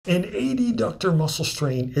An adductor muscle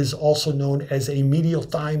strain is also known as a medial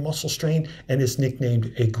thigh muscle strain and is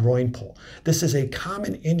nicknamed a groin pull. This is a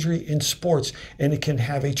common injury in sports and it can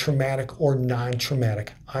have a traumatic or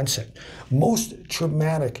non-traumatic onset. Most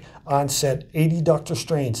traumatic onset adductor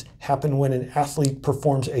strains happen when an athlete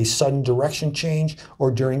performs a sudden direction change or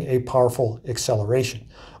during a powerful acceleration.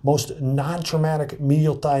 Most non-traumatic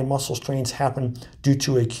medial thigh muscle strains happen due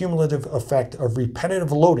to a cumulative effect of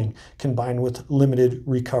repetitive loading combined with limited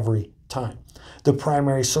recovery time. The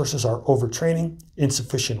primary sources are overtraining,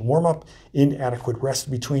 insufficient warm-up, inadequate rest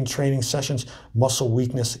between training sessions, muscle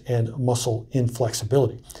weakness, and muscle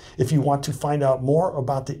inflexibility. If you want to find out more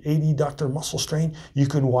about the adductor muscle strain, you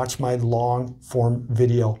can watch my long-form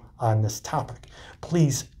video on this topic.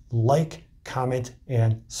 Please like, comment,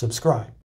 and subscribe.